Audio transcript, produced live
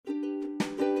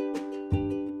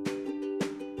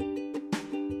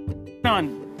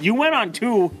on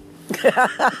 2.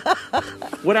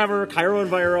 Whatever, Cairo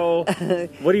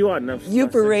Enviro. What do you want? No,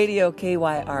 Yooper Radio,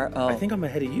 KYRO. I think I'm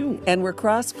ahead of you. And we're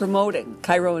cross-promoting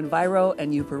Cairo Enviro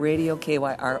and Yooper Radio,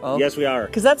 KYRO. Yes, we are.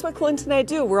 Because that's what Clint and I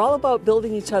do. We're all about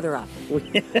building each other up.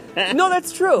 No,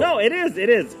 that's true. No, it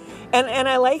is. And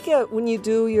I like it when you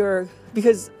do your...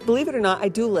 Because, believe it or not, I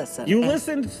do listen. You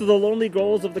listened to the Lonely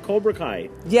Goals of the Cobra Kai.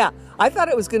 Yeah. I thought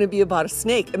it was going to be about a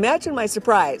snake. Imagine my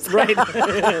surprise. Right.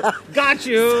 Got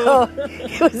you. So,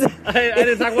 it was, I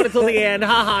didn't talk about it until the end.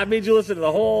 Haha, I made you listen to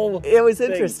the whole It was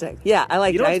thing. interesting. Yeah, I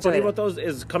liked it. You know I what's funny enjoyed about those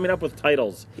is coming up with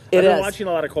titles. It I've been is. watching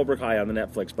a lot of Cobra Kai on the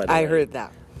Netflix, by the way. I heard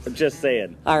that. I'm just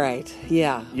saying. All right.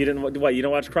 Yeah. You didn't what? You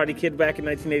don't watch Karate Kid back in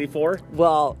 1984?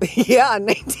 Well, yeah,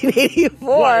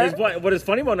 1984. What is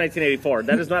funny about 1984?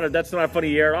 That's not a funny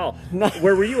year at all. No.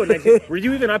 Where were you were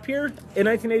you even up here in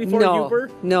 1984? No. Yooper?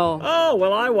 No. Oh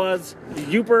well, I was.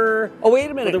 Yooper. Oh,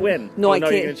 wait a minute. For the win. No, I no,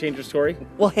 can't. You're gonna change your story?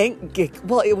 Well,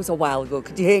 it was a while ago.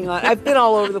 Could you hang on? I've been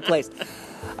all over the place.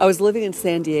 I was living in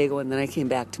San Diego, and then I came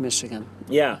back to Michigan.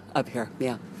 Yeah. Up here.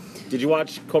 Yeah. Did you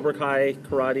watch Cobra Kai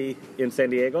Karate in San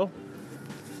Diego?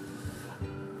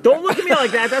 Don't look at me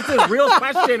like that. That's a real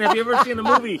question. Have you ever seen the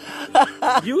movie?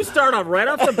 You start off right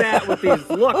off the bat with these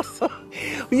looks.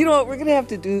 You know what we're going to have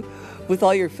to do with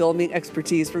all your filming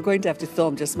expertise? We're going to have to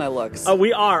film just my looks. Oh,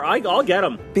 we are. I'll get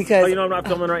them. Because... Oh, you know I'm not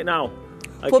filming right now.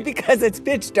 Because it's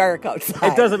pitch dark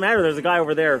outside. It doesn't matter. There's a guy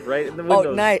over there, right in the windows.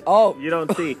 Oh, nice. Oh. You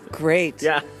don't see. Great.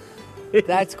 Yeah.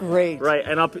 That's great. Right,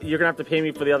 and you're going to have to pay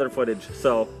me for the other footage,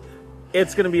 so...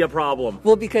 It's going to be a problem.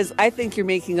 Well, because I think you're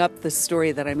making up the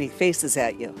story that I make faces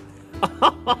at you.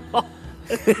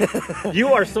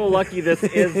 You are so lucky this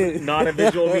is not a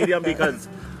visual medium because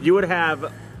you would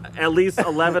have at least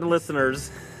 11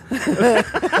 listeners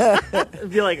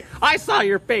be like, I saw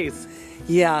your face.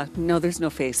 Yeah, no, there's no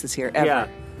faces here ever. Yeah,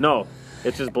 no,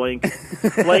 it's just blank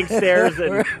stares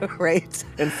and, right.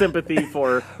 and sympathy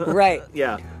for... Right.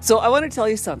 Yeah. So I want to tell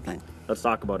you something. Let's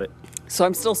talk about it. So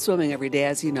I'm still swimming every day,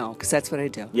 as you know, because that's what I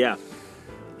do. Yeah.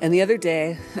 And the other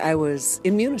day, I was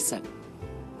in Unison.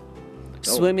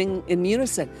 Swimming in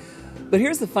Unison. But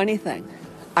here's the funny thing.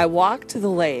 I walked to the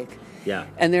lake. Yeah.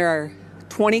 And there are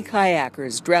 20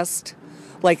 kayakers dressed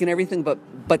like in everything but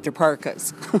their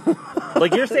parkas.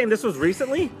 Like you're saying this was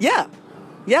recently? Yeah.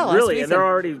 Yeah, last really? weekend. And they're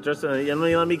already just...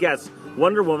 let me guess.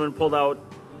 Wonder Woman pulled out...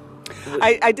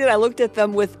 I did. I looked at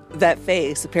them with that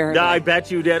face, apparently. I bet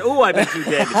you did. Oh, I bet you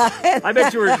did. I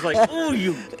bet you were just like, oh,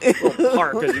 you little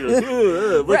park.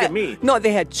 Look right. at me. No,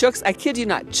 they had chooks. I kid you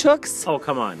not. Chooks. Oh,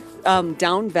 come on.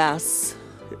 Down vests.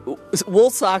 Wool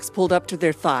socks pulled up to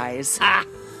their thighs. Ah.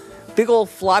 Big old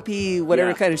floppy, whatever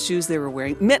Yeah. kind of shoes they were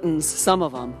wearing. Mittens, some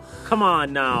of them. Come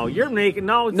on now. You're naked.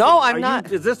 No, I'm not.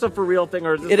 Is this a for real thing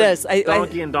or is this It is.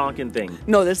 donkey and donkin thing?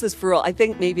 No, this is for real. I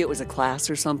think maybe it was a class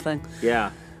or something.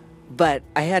 Yeah. But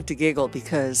I had to giggle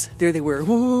because there they were.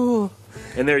 Woo.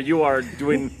 And there you are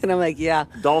doing And I'm like, yeah.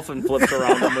 dolphin flips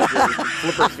around them with your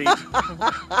flipper feet.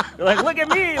 You're like, look at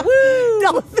me. Woo!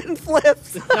 Dolphin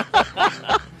flips. Is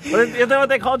that what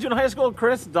they called you in high school,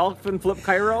 Chris? Dolphin flip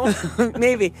Cairo?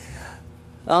 Maybe.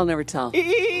 I'll never tell.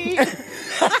 That's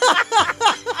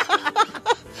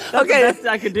Okay. the best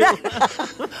I could do.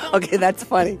 Okay, that's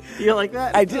funny. You like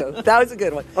that? I do. That was a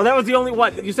good one. Oh, that was the only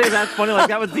one. You say that's funny? Like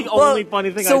that was the only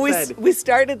funny thing I said. So we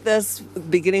started this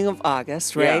beginning of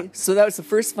August, right? Yeah. So that was the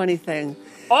first funny thing.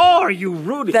 Oh, are you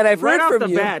rude? That I've right heard off from the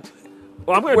you. bat.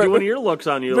 Well, I'm going to do one of your looks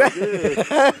on you. Like,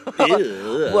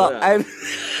 Well,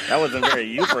 that wasn't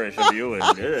very Yooperish of you. And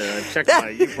check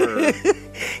my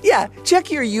Yooper. yeah,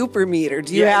 check your Yooper meter.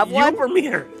 Do you have one? Yooper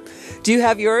Meter. Do you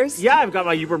have yours? Yeah, I've got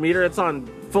my Yooper Meter. It's on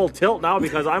full tilt now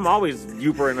because I'm always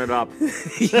Yoopering it up.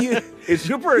 Is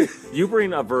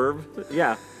Yoopering a verb?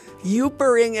 Yeah.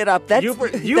 Yoopering it up. That's You're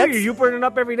Yoopering it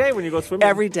up every day when you go swimming?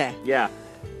 every day. Yeah.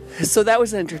 So that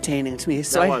was entertaining to me.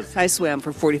 So That was. I swam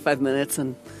for 45 minutes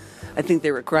and I think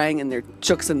they were crying in their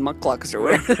chooks and mucklucks or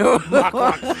whatever.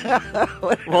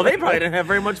 Well, they probably didn't have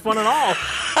very much fun at all.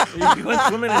 You went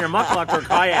swimming in your muckluck or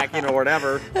kayaking or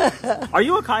whatever. Are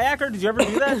you a kayaker? Did you ever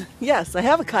do that? Yes, I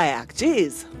have a kayak.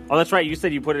 Jeez. Oh, that's right. You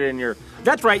said you put it in your...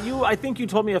 That's right. I think you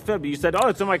told me a fib. You said, oh,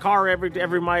 it's in my car every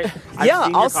my... I've Yeah,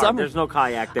 seen all your car. summer. There's no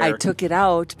kayak there. I took it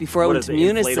out before I What went is to it,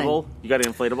 Munising. inflatable? You got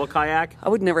an inflatable kayak? I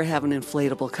would never have an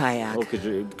inflatable kayak. Oh,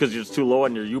 because you're just too low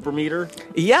on your Yooper meter?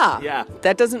 Yeah. Yeah.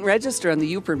 That doesn't register on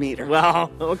the Yooper meter.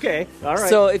 Well, okay. All right.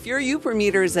 So if your Yooper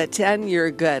meter is at 10,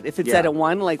 you're good. If it's Yeah. at a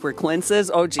 1, like where Clint's is,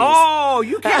 oh, geez. Oh,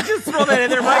 you can't just throw that in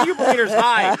there. My Yooper meter's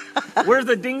high. Where's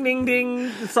the ding, ding, ding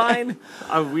sign?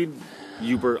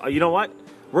 Yooper. You know what?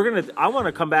 I want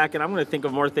to come back and I'm gonna think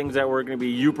of more things that we're gonna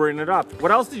be Yoopering it up.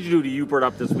 What else did you do to Yooper it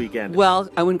up this weekend? Well,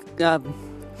 I went.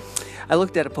 I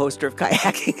looked at a poster of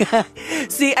kayaking.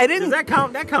 See, I didn't. Does that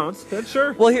count? That counts. That's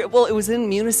sure. Well, it was in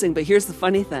Munising, but here's the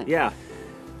funny thing. Yeah.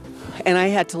 And I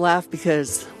had to laugh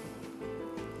because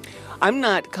I'm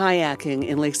not kayaking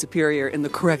in Lake Superior in the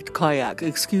correct kayak.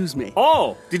 Excuse me.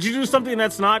 Oh, did you do something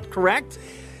that's not correct?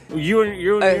 You in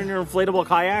your inflatable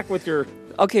kayak with your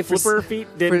flipper feet?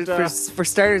 For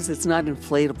starters, it's not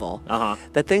inflatable.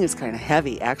 That thing is kind of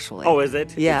heavy, actually. Oh, is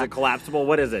it? Yeah. Is it collapsible?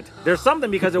 What is it? There's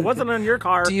something because it wasn't on your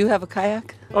car. Do you have a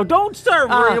kayak? Oh, don't start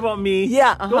worrying about me.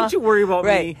 Yeah. Don't you worry about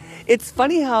right. me. It's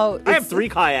funny how... I have 3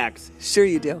 kayaks. Sure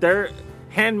you do. They're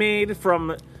handmade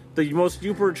from the most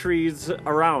Yooper trees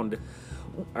around.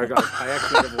 Our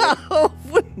kayaks made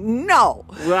of wood. No.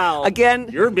 Well, again,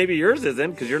 maybe yours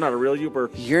isn't because you're not a real Yooper.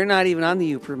 You're not even on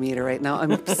the Yooper meter right now.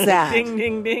 I'm sad. Ding,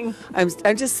 ding, ding.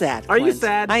 I'm just sad. Are Clint. you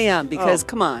sad? I am because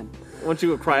come on. I want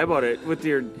you to cry about it with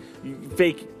your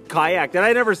fake kayak that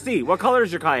I never see. What color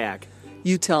is your kayak?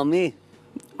 You tell me.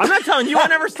 I'm not telling you. I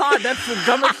never saw it. That's the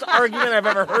dumbest argument I've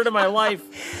ever heard in my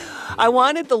life. I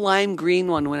wanted the lime green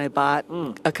one when I bought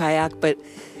a kayak, but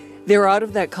they were out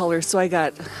of that color, so I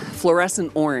got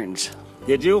fluorescent orange.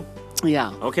 Did you?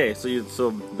 Yeah. Okay,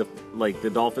 so the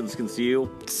dolphins can see you?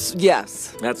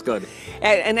 Yes. That's good.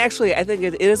 And actually, I think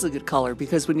it is a good color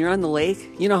because when you're on the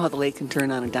lake, you know how the lake can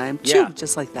turn on a dime? Yeah. Choo,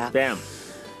 just like that. Bam.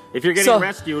 If you're getting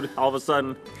rescued, all of a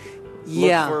sudden,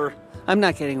 I'm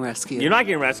not getting rescued. You're not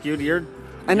getting rescued.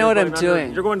 I know what I'm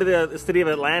doing. You're going to the city of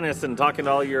Atlantis and talking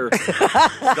to all your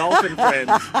dolphin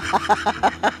friends.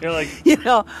 You're like,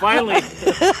 finally,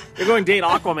 you're going date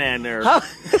Aquaman there.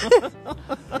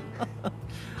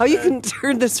 How you can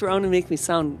turn this around and make me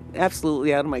sound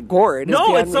absolutely out of my gourd?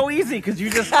 No, it's so easy because you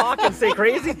just talk and say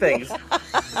crazy things.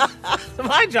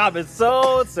 My job is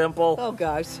so simple. Oh,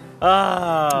 gosh.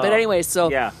 But anyway,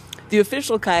 the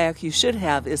official kayak you should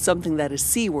have is something that is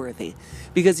seaworthy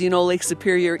because, Lake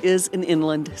Superior is an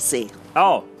inland sea.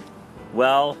 Oh,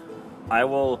 well, I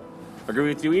will agree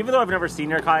with you. Even though I've never seen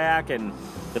your kayak, and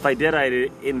if I did,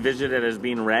 I'd envision it as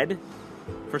being red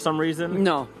for some reason.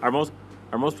 No. Are most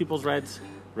people's reds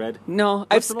red? No.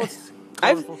 I've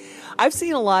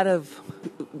seen a lot of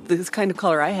this kind of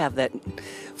color I have, that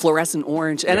fluorescent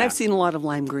orange, and I've seen a lot of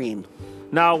lime green.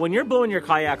 Now, when you're blowing your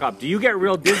kayak up, do you get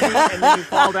real dizzy and then you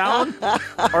fall down?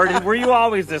 Or were you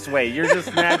always this way? You're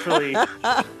just naturally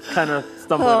kind of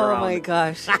stumbling around. Oh, my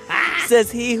gosh.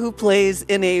 Says he who plays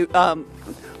in a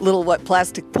little,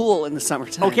 plastic pool in the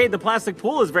summertime. Okay, the plastic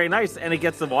pool is very nice, and it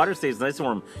gets the water stays nice and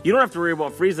warm. You don't have to worry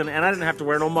about freezing, and I didn't have to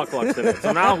wear no mucklucks in it.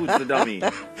 So now who's the dummy?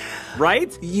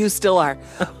 Right? You still are.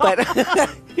 But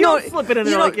you don't slip it in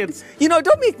there like it's...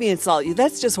 don't make me insult you.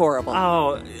 That's just horrible.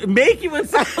 Oh, make you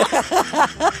insult...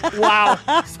 Wow.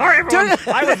 Sorry, everyone.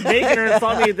 I was making her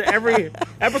insult me every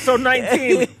episode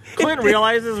 19. Clint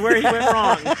realizes where he went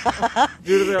wrong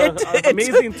due to the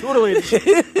amazing tutelage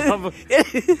of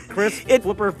Chris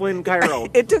Flipper Flynn Cairo.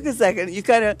 It took a second. You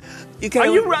kind of... Are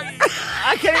you right?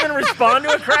 I can't even respond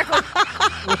to it correctly?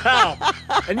 Wow.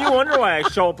 And you wonder why I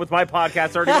show up with my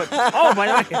podcast already.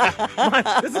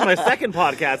 This is my second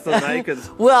podcast tonight.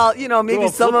 Well, maybe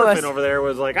some of us... over there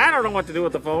was like, I don't know what to do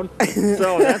with the phone.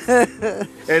 So that's...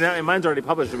 And mine's already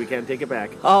published, so we can't take it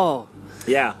back. Oh.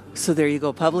 Yeah. So there you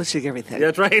go, publishing everything.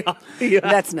 That's right. Yeah.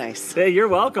 That's nice. Hey, you're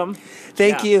welcome.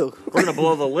 Thank you. We're going to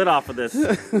blow the lid off of this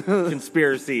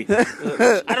conspiracy.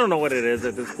 I don't know what it is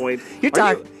at this point. You're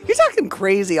talking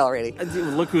crazy already.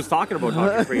 Look who's talking about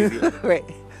talking crazy. Right.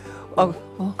 Oh,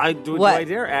 do I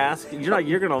dare ask?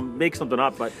 You're going to make something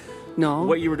up, but no.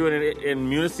 What you were doing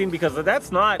in Munising, because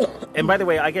that's not... And by the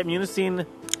way, I get Munising...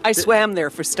 I swam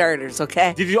there for starters,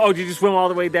 okay? Did you swim all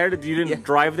the way there? You didn't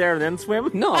drive there and then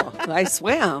swim? No, I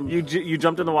swam. You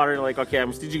jumped in the water and you're like, okay,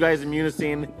 I'm see you guys in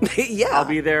Munising. Yeah. I'll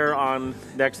be there on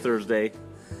next Thursday.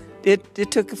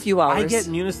 It took a few hours. I get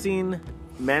Munising,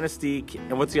 Manistee,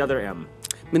 and what's the other M?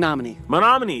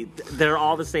 Menominee. They're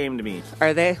all the same to me.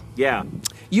 Are they? Yeah.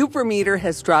 Yooper Meter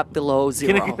has dropped below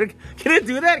 0. Can it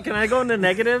do that? Can I go into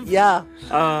negative? Yeah.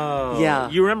 Oh.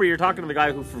 Yeah. You remember you're talking to the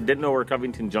guy who didn't know where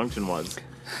Covington Junction was.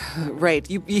 Right.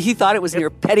 He thought it was near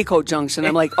Petticoat Junction.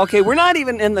 I'm like, okay, we're not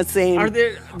even in the same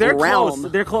they're realm.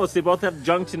 Close. They're close. They both have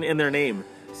junction in their name.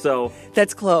 So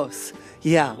that's close.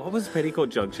 Yeah. What was Petticoat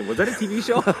Junction? Was that a TV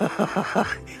show?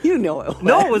 You know it was.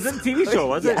 No, it was a TV show,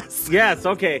 was it? Yes. Yes,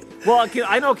 okay. Well,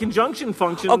 I know conjunction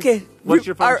function. Okay. What's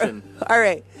your function? All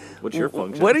right. What's your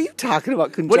function? What are you talking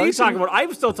about? Conjunction? What are you talking about?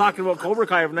 I'm still talking about Cobra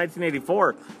Kai of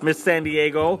 1984, Miss San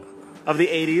Diego of the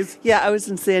 80s. Yeah, I was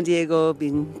in San Diego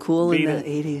being cool in the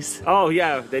 80s. Oh,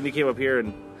 yeah. Then you came up here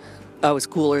and I was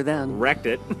cooler then. Wrecked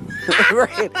it.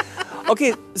 Right.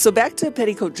 Okay, so back to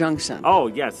Petticoat Junction. Oh,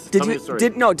 yes. Did Tell me you the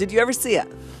story. did you ever see it?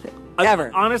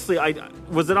 Ever? Honestly,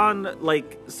 was it on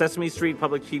like Sesame Street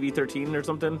Public TV 13 or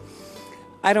something?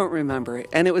 I don't remember it,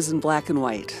 and it was in black and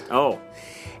white. Oh.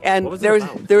 And What was it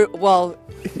about? well,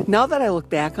 now that I look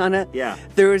back on it, Yeah.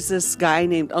 there was this guy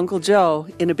named Uncle Joe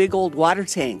in a big old water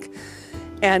tank.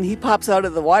 And he pops out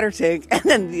of the water tank, and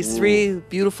then these three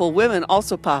beautiful women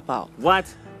also pop out. What?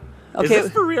 Okay. Is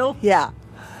this for real? Yeah.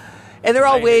 And they're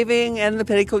all Right. waving, and the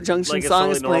Petticoat Junction Like it's song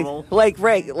totally is playing.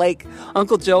 normal? Like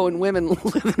Uncle Joe and women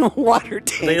live in a water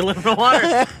tank. They live in the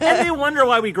water. And they wonder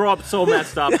why we grow up so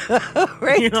messed up.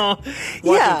 Right? You know,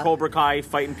 watching Yeah. Cobra Kai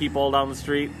fighting people down the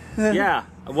street. Yeah.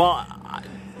 Well,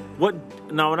 what?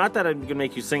 No, not that I'm going to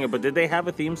make you sing it, but did they have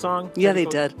a theme song? Yeah, they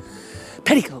Petticoat? did.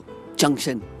 Petticoat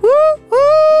Junction. Woo,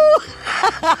 woo.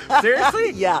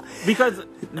 Seriously? Yeah. Because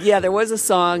Yeah, there was a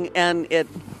song, and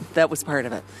that was part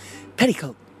of it.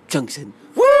 Petticoat Junction.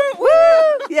 woo, woo.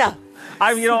 Yeah.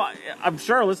 I'm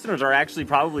sure our listeners are actually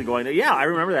probably going, yeah, I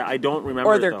remember that. I don't remember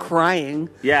Or it, they're though. crying.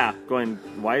 Yeah, going,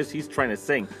 why is he trying to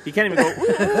sing? He can't even go,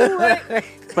 ooh, right?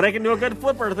 But I can do a good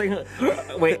flipper thing.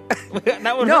 Wait,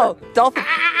 that one No, hurt. dolphin.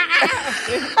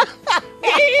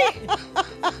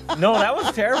 No, that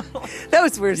was terrible. That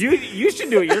was worse. You should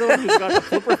do it. You're the one who's got the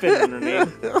flipper fin in her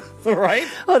name. Right?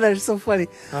 Oh, that is so funny.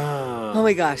 Oh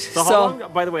my gosh. So how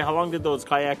long, by the way, how long did those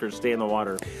kayakers stay in the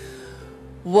water?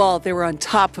 Well, they were on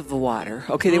top of the water.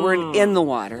 Okay, they weren't in the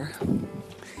water.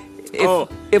 You're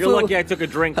lucky I took a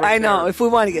drink right I know. there. If we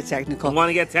want to get technical, I want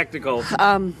to get technical.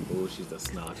 Oh, she's a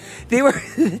snot. they were.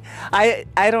 I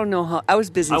don't know how. I was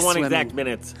busy I want swimming. exact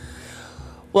minutes.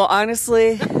 Well,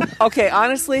 honestly,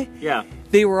 Yeah.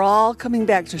 they were all coming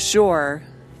back to shore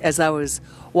as I was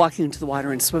walking into the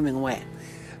water and swimming away.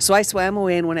 So I swam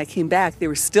away, and when I came back, they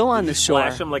were still on the shore.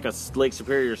 Splash them like a Lake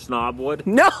Superior snob would.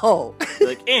 No.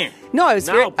 Like, No, I was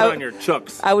now very. put on your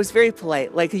chooks. I was very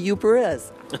polite, like a Yooper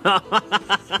is.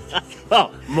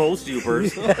 Oh, most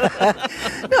Yoopers.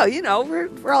 No,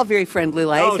 we're all very friendly,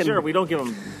 like. Oh, and sure. We don't give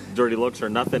them dirty looks or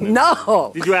nothing.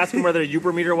 No. Did you ask him where the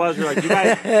Yooper meter was? You're like, you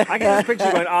guys, I can just picture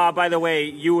you going, by the way,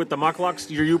 you with the mucklucks,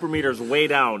 your Yooper meter's way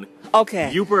down.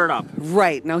 Okay. Yooper it up.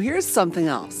 Right. Now, here's something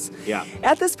else. Yeah.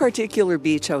 At this particular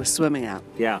beach I was swimming at,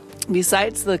 Yeah.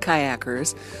 besides the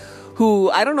kayakers, who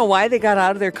I don't know why they got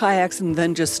out of their kayaks and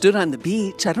then just stood on the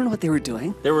beach. I don't know what they were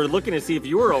doing. They were looking to see if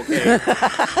you were okay.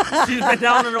 She's been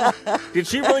down in her... Did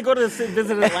she really go to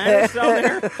visit Atlantis down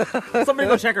there? Somebody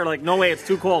go check her. Like, no way, it's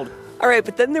too cold. All right,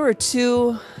 but then there were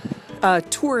two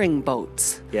touring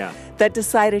boats Yeah. that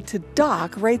decided to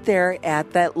dock right there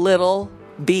at that little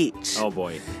beach. Oh,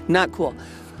 boy. Not cool.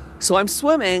 So I'm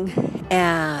swimming,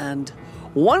 and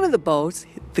one of the boats,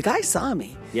 the guy saw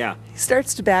me. Yeah. He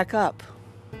starts to back up.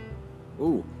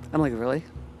 Ooh. I'm like, really?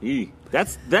 Eee.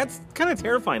 That's kind of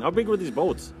terrifying. How big were these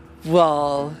boats?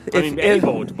 Well, any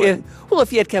boat, but- if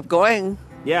he had kept going,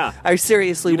 Yeah. I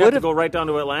seriously You'd would have to have. go right down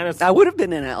to Atlantis. I would have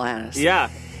been in Atlantis. Yeah.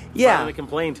 Yeah. Finally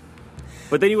complained.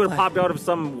 But then you would have popped out of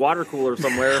some water cooler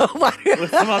somewhere Water-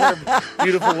 with some other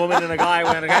beautiful woman and a guy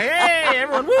went, hey,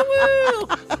 everyone, woo woo!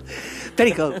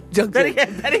 Petticoat Junction.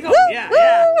 Petticoat, yeah.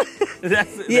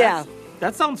 Yeah.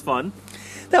 That sounds fun.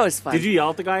 That was fun. Did you yell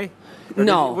at the guy? Or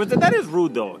No. That is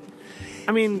rude, though.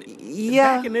 I mean,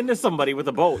 Yeah. backing into somebody with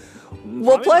a boat.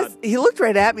 Well, Probably plus not. he looked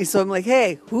right at me, so I'm like,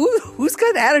 "Hey, who's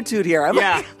got attitude here?" I'm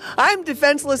Yeah. like, I'm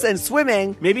defenseless and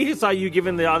swimming. Maybe he saw you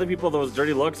giving the other people those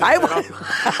dirty looks. I And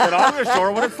said, I'm going to show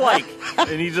her what it's like. And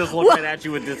he just looked right at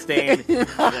you with disdain. He's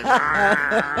like,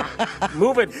 "Ah,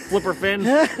 move it, flipper fin."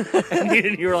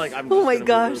 And you were like, I'm Oh just my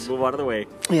gonna gosh. move out of the way.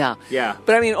 Yeah. Yeah.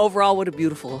 But I mean, overall, what a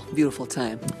beautiful, beautiful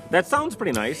time. That sounds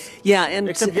pretty nice. Yeah, and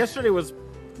Except yesterday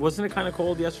wasn't it kind of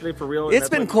cold yesterday for real? it's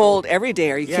been cold every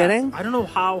day. Are you Yeah, kidding? I don't know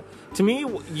how. To me,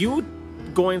 you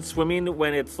going swimming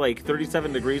when it's like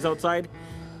 37 degrees outside,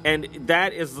 and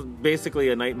that is basically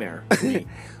a nightmare to me.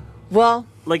 Well,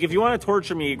 Like, if you want to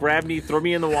torture me, grab me, throw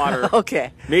me in the water,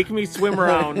 okay. make me swim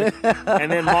around, and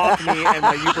then mock me and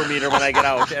my Yooper meter when I get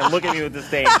out, and look at me with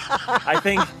disdain. I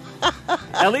think,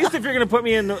 at least if you're going to put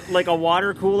me in, like, a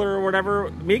water cooler or whatever,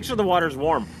 make sure the water's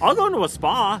warm. I'll go into a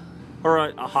spa. Or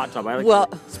a hot tub. I like Well-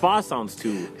 spa sounds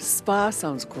too. Spa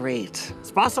sounds great.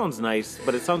 Spa sounds nice,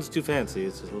 but it sounds too fancy.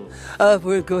 It's just a little...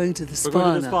 We're going to the spa.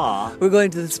 going to the now. spa. We're going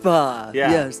to the spa.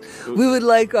 Yeah. Yes. We would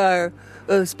like our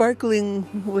sparkling.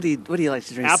 What do you like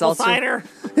to drink? Apple Seltzer? cider.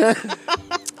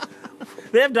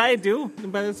 They have Diet Dew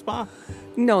by the spa.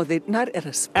 No, they not at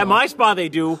a spa. At my spa, they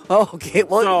do. Oh, okay.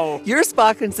 Well, So- your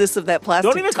spa consists of that plastic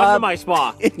Don't even come to tub my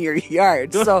spa. in your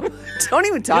yard. So don't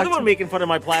even You're talk the to one making fun of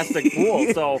my plastic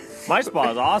pool, so my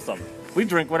spa is awesome. We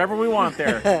drink whatever we want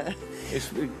there.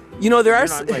 You know, there You're are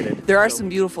not invited, there are so. some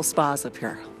beautiful spas up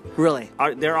here. Really?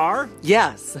 There are?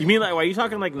 Yes. You mean like? Are you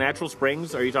talking like natural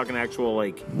springs? Or are you talking actual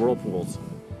like whirlpools?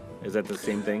 Is that the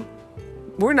same thing?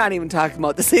 We're not even talking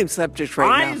about the same subject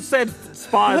right I now. said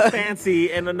spa is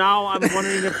fancy, and now I'm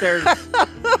wondering if there's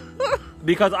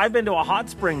because I've been to a hot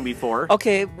spring before.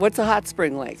 Okay, what's a hot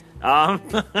spring like?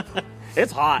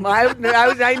 It's hot.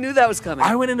 I knew that was coming.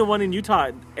 I went into one in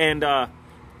Utah, and I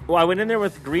went in there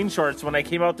with green shorts. When I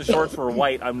came out, the shorts were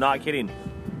white. I'm not kidding.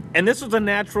 And this was a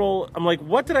natural. I'm like,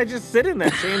 what did I just sit in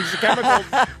that changed the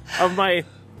chemicals of my,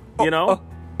 you know?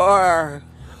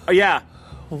 Yeah.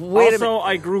 Wait also,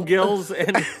 I grew gills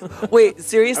and wait,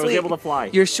 seriously? I was able to fly.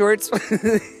 Your shorts?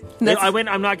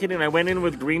 I'm not kidding. I went in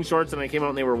with green shorts and I came out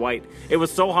and they were white. It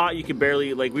was so hot you could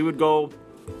barely, like, we would go.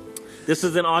 This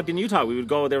is in Ogden, Utah. We would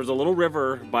go. There was a little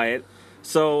river by it,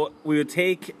 so we would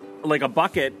take like a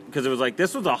bucket because it was like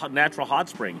this was a natural hot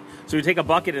spring. So we'd take a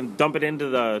bucket and dump it into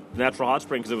the natural hot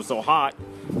spring because it was so hot.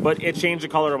 But it changed the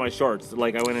color of my shorts.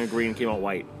 Like I went in green and came out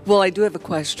white. Well, I do have a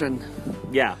question.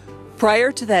 Yeah.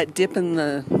 Prior to that dip in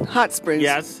the hot springs,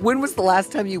 yes. When was the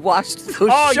last time you washed those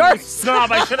shorts? You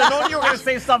snob! I should have known you were going to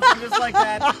say something just like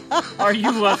that. Are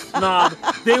you a snob?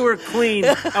 They were clean,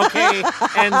 okay?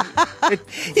 And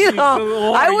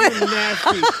I would. You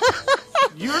nasty.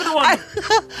 You're the one.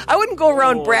 I wouldn't go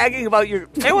around bragging about your.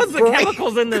 It was the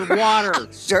chemicals in the water.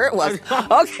 Sure, it was.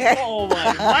 Okay. Oh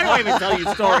my! Why do I even tell you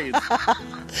stories?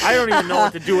 I don't even know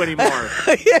what to do anymore.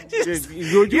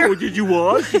 Did you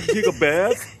wash? Did you take a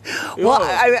bath? Well,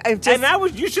 I just... And that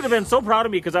was, you should have been so proud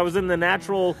of me because I was in the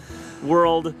natural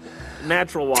world,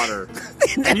 natural water.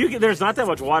 And there's not that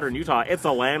much water in Utah. It's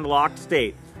a landlocked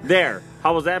state. There.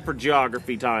 How was that for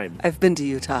geography time? I've been to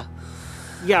Utah.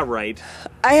 Yeah, right.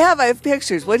 I have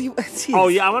pictures. What do you... Geez. Oh,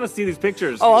 yeah, I want to see these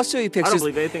pictures. Oh, I'll show you pictures. I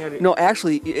don't believe anything I do. No,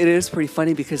 actually, it is pretty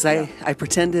funny because I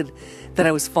pretended that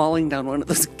I was falling down one of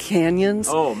those canyons.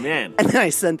 Oh, man. And then I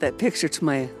sent that picture to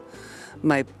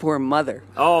my poor mother.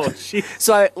 Oh, jeez.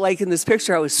 So, in this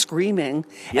picture, I was screaming,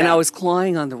 and I was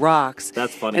clawing on the rocks.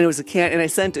 That's funny. And it was and I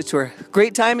sent it to her.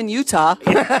 Great time in Utah.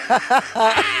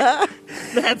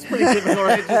 That's pretty typical,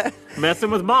 right? Just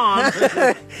messing with mom.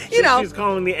 She's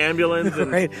calling the ambulance.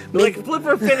 And right. Like,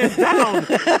 Flipper Fin is down.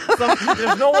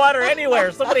 There's no water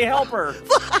anywhere. Somebody help her.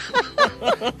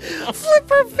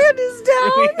 Flipper Fin is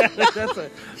down. Yeah, that's a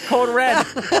code red.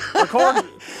 Or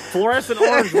fluorescent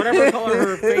orange, whatever color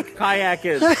her fake kayak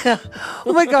is.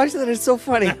 Oh my gosh, that is so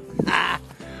funny.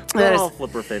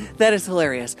 Flipper Fin. That is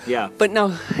hilarious. Yeah. But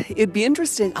now, it'd be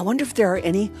interesting. I wonder if there are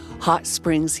any hot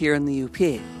springs here in the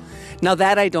UP. Now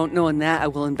that I don't know, and that I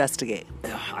will investigate.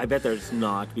 I bet there's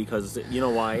not, because you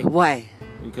know why? Why?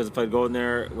 Because if I'd go in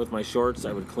there with my shorts,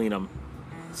 I would clean them.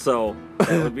 So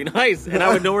that would be nice, and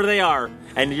I would know where they are.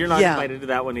 And you're not invited to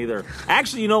that one either.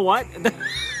 Actually, you know what?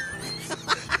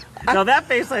 Now that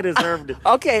face I deserved.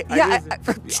 Okay,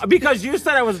 because you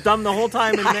said I was dumb the whole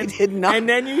time, and then I did not. And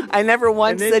then I never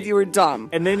once said you were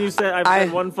dumb. And then you said I've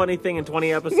said one funny thing in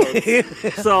 20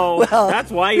 episodes. So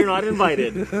that's why you're not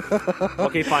invited.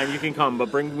 Okay, fine, you can come, but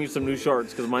bring me some new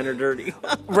shorts because mine are dirty.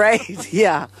 Right?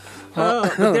 Yeah.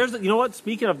 But there's, you know what?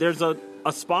 Speaking of, there's a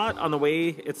spot on the way.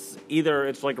 It's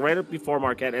like right up before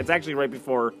Marquette. It's actually right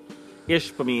before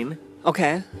Ishpeming.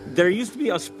 Okay. There used to be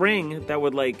a spring that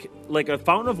would like a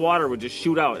fountain of water would just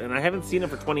shoot out, and I haven't seen it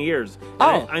for 20 years.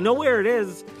 And I know where it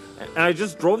is, and I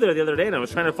just drove there the other day, and I was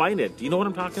trying to find it. Do you know what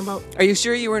I'm talking about? Are you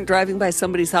sure you weren't driving by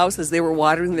somebody's house as they were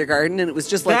watering their garden, and it was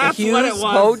just like a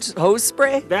huge hose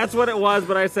spray? That's what it was,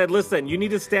 but I said, listen, you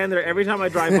need to stand there every time I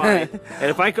drive by, and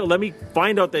if I could, let me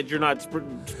find out that you're not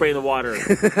spraying the water.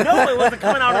 No, it wasn't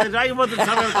coming out of the, it wasn't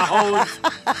coming out of the hose.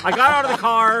 I got out of the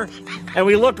car, and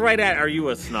we looked right at, are you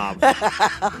a snob?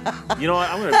 You know what?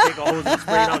 I'm going to take a hose and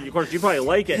spray it on you. Of course, you probably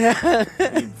like it.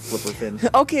 You Flipper Fin.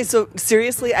 Okay, so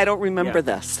seriously, I don't remember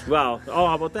this. Well,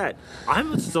 how about that?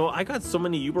 I got so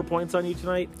many Yooper points on you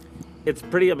tonight. It's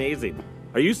pretty amazing.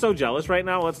 Are you so jealous right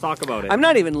now? Let's talk about it. I'm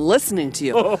not even listening to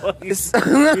you.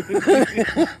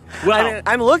 Well,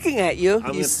 I'm looking at you.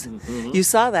 You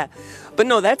saw that. But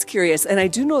no, that's curious. And I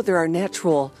do know there are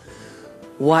natural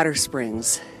water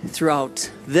springs throughout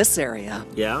this area.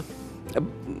 Yeah.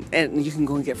 And you can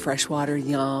go and get fresh water,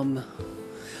 yum.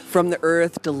 From the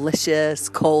earth, delicious,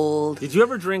 cold. Did you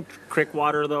ever drink creek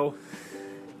water, though?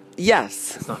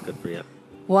 Yes. It's not good for you.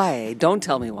 Why? Don't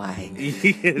tell me why.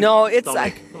 No, it's...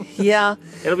 yeah.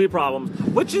 It'll be a problem.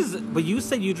 But you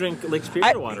said you drink Lake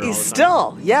Superior water all the time.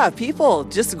 Still, yeah, people,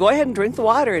 just go ahead and drink the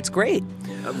water. It's great.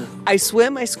 I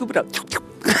swim, I scoop it up.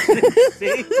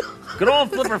 See? Good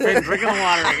old Flipper Fin drinking the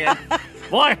water again.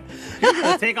 Boy, You're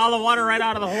going to take all the water right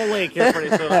out of the whole lake here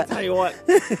pretty soon. I'll tell you what.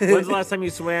 When's the last time you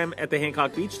swam at the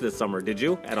Hancock Beach this summer? Did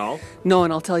you at all? No,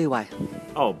 and I'll tell you why.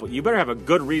 Oh, but you better have a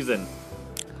good reason.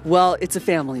 Well, it's a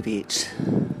family beach.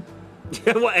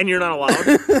 And you're not allowed?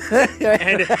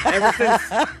 And ever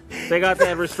since they got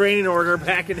that restraining order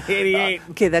back in 88.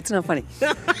 Okay, that's not funny.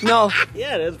 No.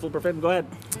 Yeah, it is. Flipper Finn, go ahead.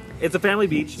 It's a family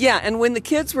beach. Yeah, and when the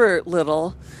kids were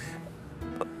little,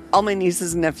 all my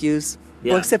nieces and nephews,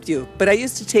 well, except you, but I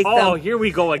used to take them. Oh, here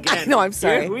we go again. No, I'm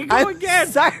sorry. Here we go again.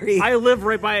 Sorry. I live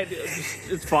right by it.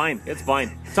 It's fine. It's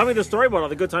fine. Tell me the story about all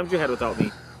the good times you had without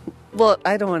me. Well,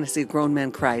 I don't want to see grown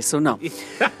men cry, so no.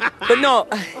 But no,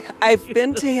 I've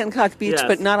been to Hancock Beach, Yes.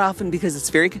 but not often because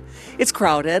it's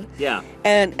crowded. Yeah.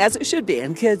 And as it should be,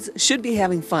 and kids should be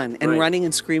having fun and Right. running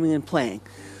and screaming and playing.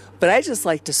 But I just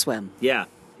like to swim. Yeah.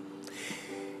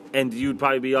 And you'd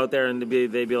probably be out there and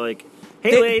they'd be like,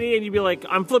 hey, lady, and you'd be like,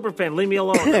 I'm Flipper Finn, leave me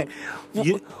alone.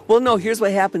 Well, no, here's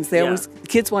what happens. Yeah.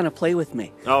 Kids want to play with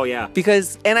me. Oh, yeah.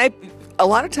 And I a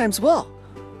lot of times will.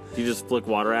 You just flick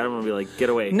water at them and be like, get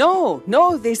away. No,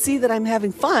 they see that I'm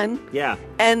having fun. Yeah.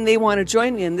 And they want to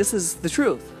join me, and this is the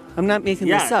truth. I'm not making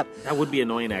this up. That would be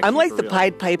annoying, actually. I'm like for the real.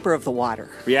 Pied Piper of the water.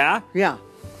 Yeah? Yeah.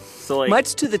 So, like,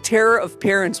 Much to the terror of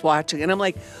parents watching. And I'm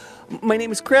like, my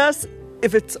name is Chris.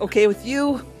 If it's okay with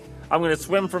you. I'm going to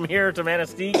swim from here to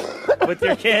Manistee with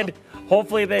your kid.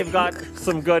 Hopefully they've got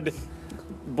some good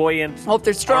buoyant... Hope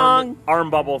they're strong. Arm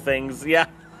bubble things. Yeah.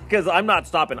 Because I'm not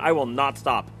stopping. I will not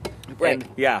stop. Right. And,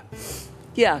 yeah.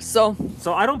 Yeah, so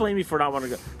So I don't blame you for not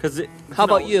wanting to go. Cause how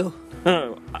about you?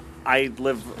 I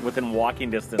live within walking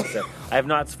distance. I have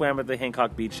not swam at the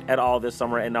Hancock Beach at all this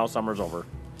summer, and now summer's over.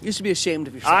 You should be ashamed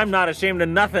of yourself. I'm not ashamed of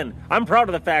nothing. I'm proud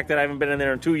of the fact that I haven't been in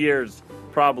there in 2 years,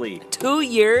 probably. 2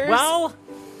 years? Well,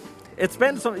 it's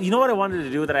been some. You know what I wanted to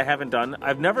do that I haven't done?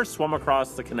 I've never swum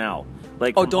across the canal.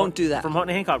 Like, don't do that. From Houghton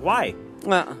to Hancock. Why?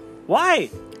 Uh-uh. Why?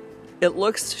 It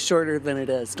looks shorter than it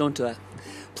is. Don't do it.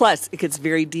 Plus, it gets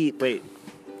very deep. Wait,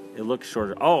 it looks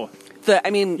shorter. Oh,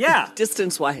 Yeah.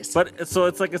 Distance-wise. but so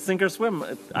it's like a sink or swim.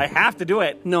 I have to do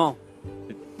it. No.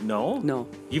 No? No.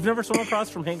 You've never swum across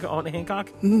from Houghton to Hancock?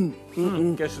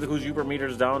 Guess whose Yooper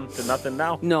Meter's down to nothing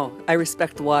now? No. I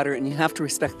respect the water, and you have to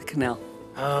respect the canal.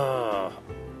 Oh.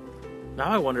 Now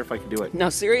I wonder if I could do it. Now,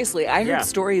 seriously, I heard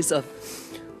stories of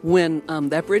when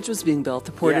that bridge was being built,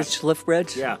 the Portage Lift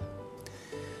Bridge. Yeah.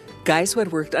 Guys who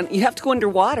had worked on it, you have to go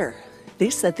underwater. They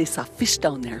said they saw fish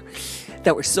down there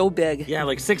that were so big. Yeah,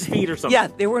 like 6 feet or something. Yeah,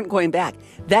 they weren't going back.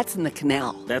 That's in the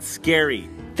canal. That's scary.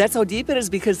 That's how deep it is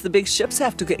because the big ships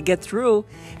have to get through.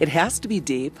 It has to be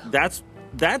deep. That's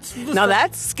the Now stuff,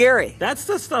 that's scary. that's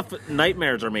the stuff that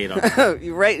nightmares are made of.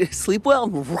 You're right. Sleep well.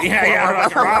 Yeah.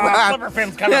 Flipper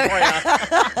Finn's coming for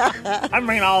you. I'm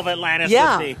bringing all of Atlantis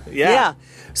with me. Yeah.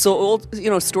 So old,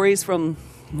 stories from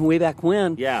way back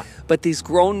when. Yeah. But these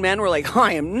grown men were like,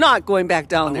 I am not going back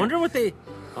down I there. wonder what they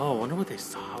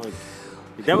saw. Like,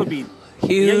 that would be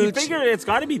Huge. Yeah, you figure it's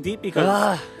got to be deep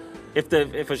because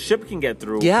if a ship can get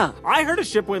through. Yeah. I heard a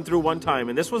ship went through one time,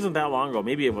 and this wasn't that long ago.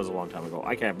 Maybe it was a long time ago.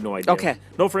 I have no idea. Okay.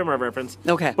 No frame of reference.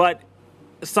 Okay. But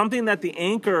something that the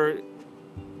anchor,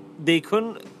 they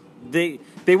couldn't. They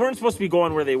weren't supposed to be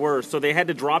going where they were, so they had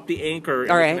to drop the anchor in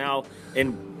the canal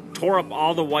and tore up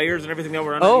all the wires and everything that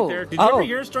were underneath there. Did you ever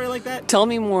hear a story like that? Tell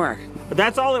me more. But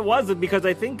that's all it was, because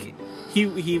I think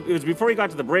it was before he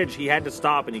got to the bridge, he had to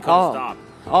stop and he couldn't stop.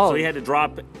 So he had to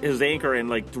drop his anchor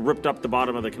and ripped up the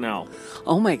bottom of the canal.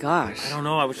 Oh my gosh. I don't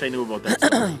know. I wish I knew about that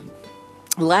story.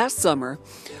 Last summer,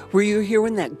 were you here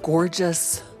when that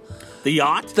gorgeous The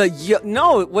yacht?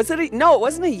 No, it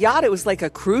wasn't a yacht. It was like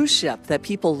a cruise ship that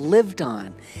people lived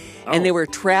on. And they were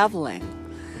traveling.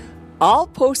 I'll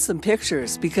post some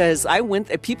pictures because I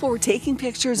went. People were taking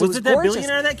pictures. Was it it that gorgeous.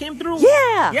 billionaire that came through?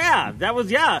 Yeah. Yeah, that was,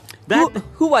 That,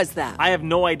 Who was that? I have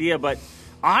no idea, but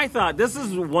I thought this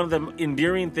is one of the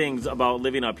endearing things about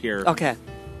living up here. Okay.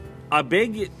 A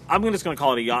big, I'm just going to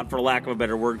call it a yacht for lack of a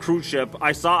better word, cruise ship.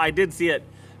 I did see it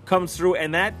comes through,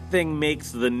 and that thing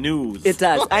makes the news. It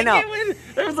does. I know.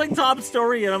 It was like top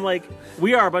story, and I'm like,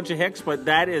 we are a bunch of hicks, but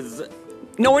that is...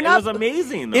 No, we're not. It was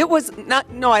amazing, though. It was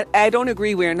not. No, I don't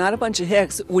agree. We're not a bunch of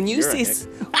hicks. When you You're see,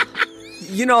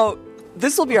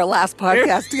 this will be our last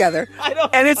podcast together. I know.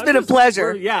 And it's been a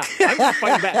pleasure. Yeah, I'm just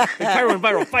fighting back. The Cairo and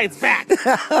Viral fights back.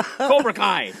 Cobra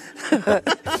Kai. Okay,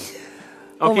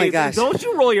 oh my gosh! So don't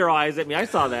you roll your eyes at me. I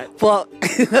saw that. Well,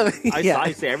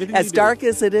 I say everything. As you do. dark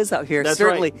as it is out here, That's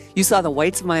certainly right. you saw the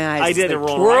whites of my eyes. I did. It They're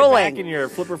rolled twirling. right back in your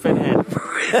Flipper Fin head.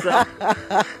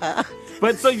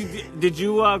 But so did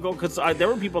you go? Because there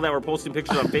were people that were posting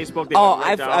pictures on Facebook. They Oh, went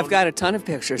right down. I've got a ton of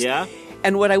pictures. Yeah.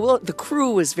 And the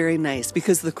crew was very nice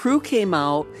because the crew came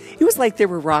out. It was like they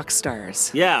were rock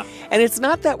stars. Yeah. And it's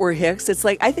not that we're hicks. It's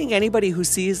like I think anybody who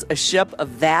sees a ship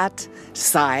of that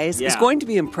size is going to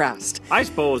be impressed. I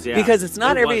suppose, yeah. Because it's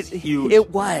not was huge. It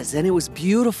was, and it was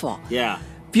beautiful. Yeah.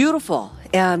 Beautiful.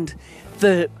 And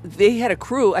they had a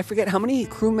crew. I forget how many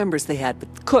crew members they had,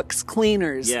 but cooks,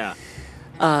 cleaners. Yeah.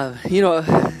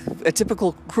 A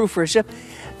typical crew for a ship.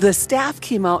 The staff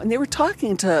came out and they were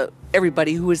talking to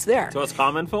everybody who was there. So it's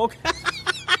common folk?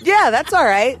 Yeah, that's all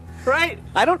right. Right.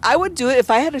 I would do it if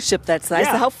I had a ship that size.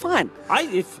 Yeah. How fun.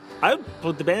 I would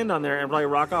put the band on there and probably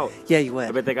rock out. Yeah, you would.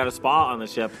 I bet they got a spa on the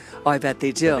ship. Oh, I bet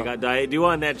they do. They got Diet Dew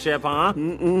on that ship, huh?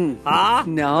 Huh?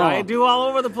 No. Diet Dew all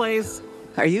over the place.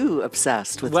 Are you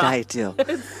obsessed with Diet Dew?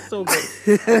 It's so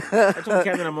good. I told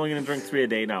Kevin I'm only going to drink 3 a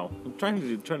day now. I'm trying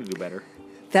to do better.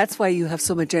 That's why you have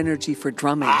so much energy for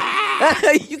drumming.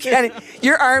 You can't.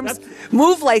 Your arms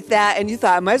move like that, and you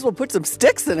thought I might as well put some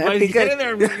sticks in it. Well, you get in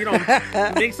there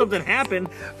and make something happen.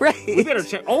 Right. We better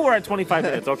check. Oh, we're at 25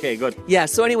 minutes. Okay, good. Yeah.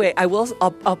 So anyway,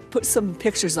 I'll put some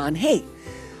pictures on. Hey,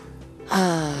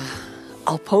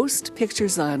 I'll post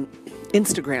pictures on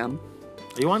Instagram.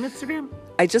 Are you on Instagram?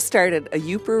 I just started a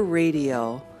Yooper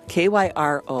Radio,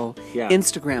 KYRO,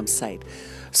 Instagram site.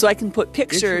 So I can put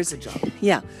pictures. Good job.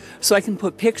 Yeah. So I can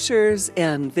put pictures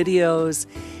and videos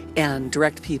and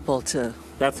direct people to.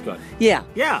 That's good. Yeah.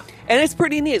 Yeah. And it's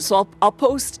pretty neat. So I'll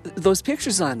post those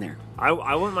pictures on there. I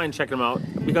wouldn't mind checking them out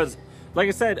because, like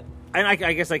I said, and I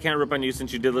guess I can't rip on you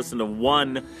since you did listen to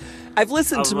one. I've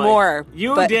listened to more.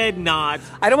 You did not.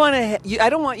 I don't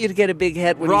want you to get a big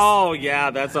head when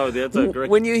that's a great.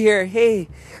 When you hear, "Hey,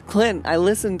 Clint, I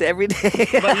listened every day."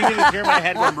 But you can hear my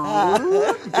head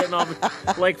going, getting all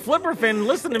like Flipper Fin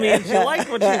listened to me and she liked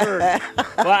what she heard.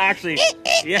 Well, actually,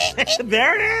 yeah,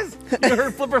 there it is. You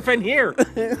heard Flipper Fin here.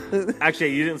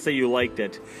 Actually, you didn't say you liked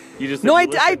it. You just said no,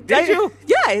 did you?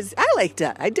 Yeah, I liked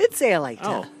it. I did say I liked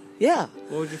it. Yeah.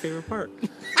 What was your favorite part?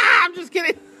 I'm just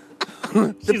kidding.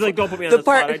 She's like, don't put me on the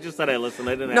spot. I just said I listened.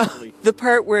 I didn't actually. The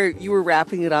part where you were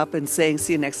wrapping it up and saying,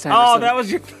 see you next time. Oh, that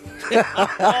was your...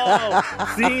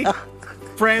 Oh, see?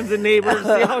 Friends and neighbors.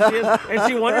 See how she is?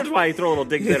 And she wonders why you throw little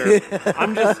digs at her.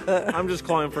 I'm just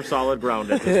calling for solid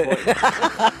ground at this point.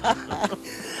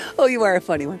 Oh, you are a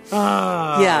funny one.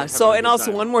 Yeah, so, and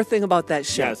also one more thing about that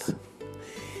ship. Yes.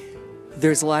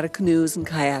 There's a lot of canoes and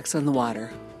kayaks on the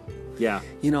water. Yeah.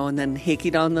 And then he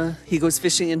goes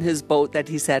fishing in his boat that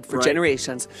he's had for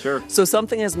generations. Sure. So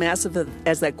something as massive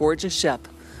as that gorgeous ship,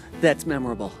 that's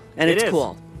memorable. And it's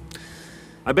cool.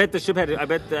 I bet the ship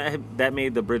that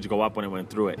made the bridge go up when it went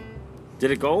through it.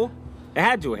 Did it go? It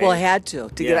had to. Hey? Well, it had to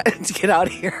get out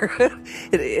of here.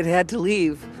 it had to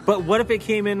leave. But what if it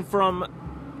came in from,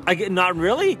 not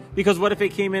really? Because what if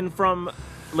it came in from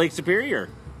Lake Superior?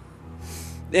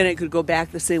 Then it could go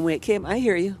back the same way it came. I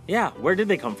hear you. Yeah. Where did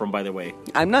they come from, by the way?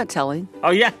 I'm not telling.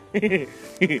 Oh, yeah.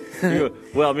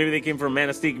 Well, maybe they came from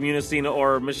Manistee, Munising,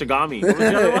 or Michigami. What was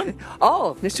the other one?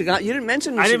 Oh, Michigami. You didn't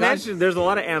mention Michigami. I didn't mention. There's a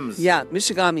lot of M's. Yeah.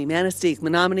 Michigami, Manistee,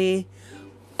 Menominee,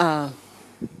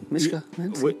 Michigan.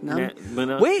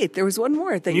 Wait, there was one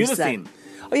more thing you said.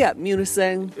 Oh, yeah.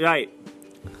 Munising. Right.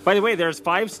 By the way, there's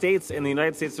 5 states in the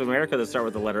United States of America that start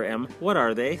with the letter M. What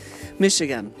are they?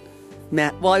 Michigan.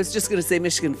 Well, I was just going to say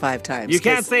Michigan 5 times. You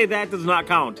can't say that does not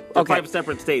count. They're 5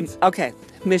 separate states. Okay.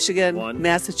 Michigan,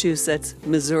 Massachusetts,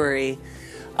 Missouri,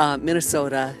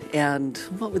 Minnesota, and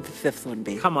what would the 5th one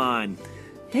be? Come on.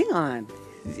 Hang on.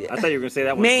 I thought you were going to say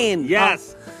that one. Maine.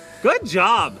 Yes. Good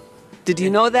job. Did you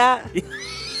know that?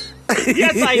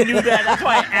 Yes, I knew that. That's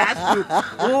why I asked you.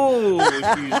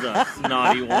 Oh, she's a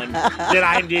snotty one.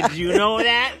 Did you know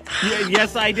that?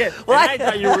 Yes, I did. And I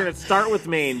thought you were going to start with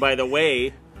Maine, by the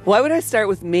way. Why would I start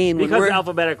with Maine? Because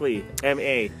alphabetically,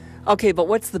 M-A. Okay, but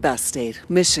what's the best state?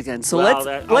 Michigan. So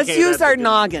let's use our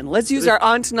noggin. Let's use our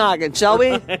aunt noggin, shall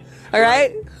we? All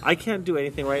right? I can't do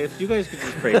anything right. If you guys could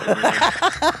just pray for me.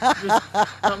 Just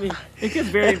help me. It gets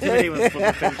very intimidating when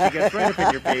Flipper Fin. She gets right up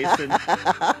in your face, and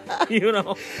you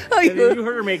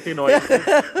heard her make the noise.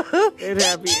 It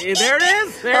happy. There it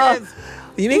is. There it is.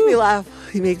 You make me laugh.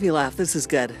 You make me laugh. This is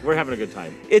good. We're having a good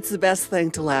time. It's the best thing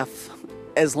to laugh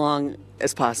as long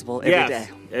as possible every day.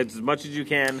 As much as you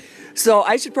can. So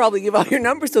I should probably give out your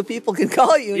number so people can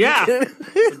call you.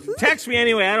 Text me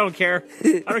anyway. I don't care.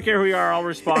 I don't care who you are. I'll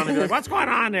respond and be like, what's going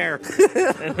on there?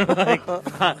 And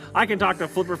I can talk to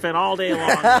Flipper Fin all day long.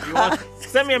 If you want,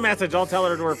 send me a message. I'll tell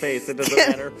her to her face. It doesn't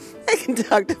matter. I can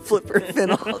talk to Flipper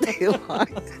Fin all day long.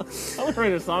 I want to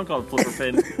write a song called Flipper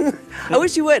Fin. I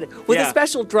wish you would. With a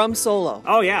special drum solo.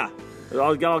 Oh, yeah.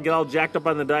 I'll get all jacked up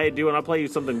on the diet, and I'll play you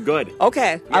something good.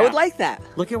 Okay, Yeah. I would like that.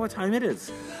 Look at what time it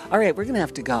is. All right, we're going to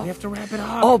have to go. We have to wrap it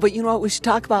up. Oh, but you know what? We should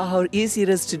talk about how easy it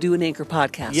is to do an Anchor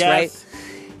podcast, Yes.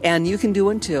 right? And you can do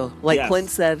one too, like Yes. Clint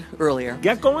said earlier.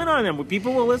 Get going on them.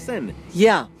 People will listen.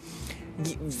 Yeah.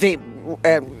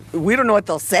 We don't know what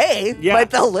they'll say, Yeah.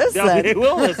 but they'll listen. They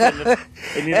will listen.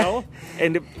 And you know,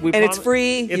 and it's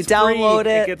free. You download it.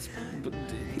 It gets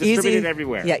distributed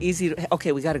everywhere. Yeah, easy.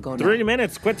 Okay, we got to go now. 30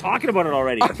 minutes. Quit talking about it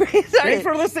already. All right, sorry. Thanks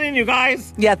for listening, you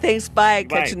guys. Yeah, thanks. Bye.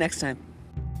 Bye. Catch you next time.